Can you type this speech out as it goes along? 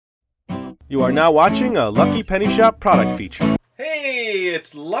You are now watching a Lucky Penny Shop product feature. Hey,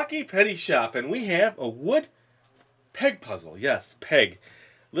 it's Lucky Penny Shop, and we have a wood peg puzzle. Yes, peg.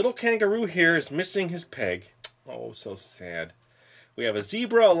 Little Kangaroo here is missing his peg. Oh, so sad. We have a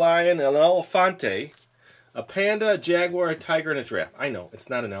zebra, a lion, an elefante, a panda, a jaguar, a tiger, and a giraffe. I know, it's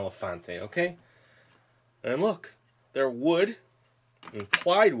not an elefante, okay? And look, they're wood, and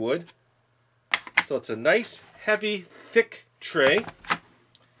plied wood. So it's a nice, heavy, thick tray.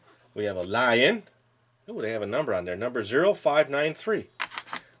 We have a lion. Oh, they have a number on there. Number 0593.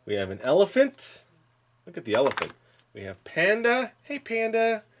 We have an elephant. Look at the elephant. We have panda. Hey,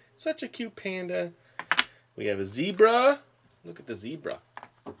 panda. Such a cute panda. We have a zebra. Look at the zebra.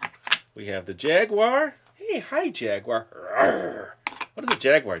 We have the jaguar. Hey, hi, jaguar. What does a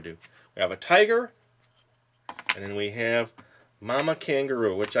jaguar do? We have a tiger. And then we have Mama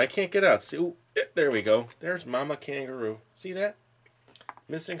Kangaroo, which I can't get out. See, ooh, there we go. There's Mama Kangaroo. See that?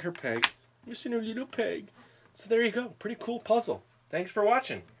 Missing her peg. Missing her little peg. So there you go. Pretty cool puzzle. Thanks for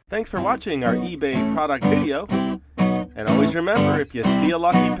watching. Thanks for watching our eBay product video. And always remember, if you see a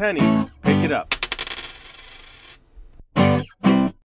lucky penny, pick it up.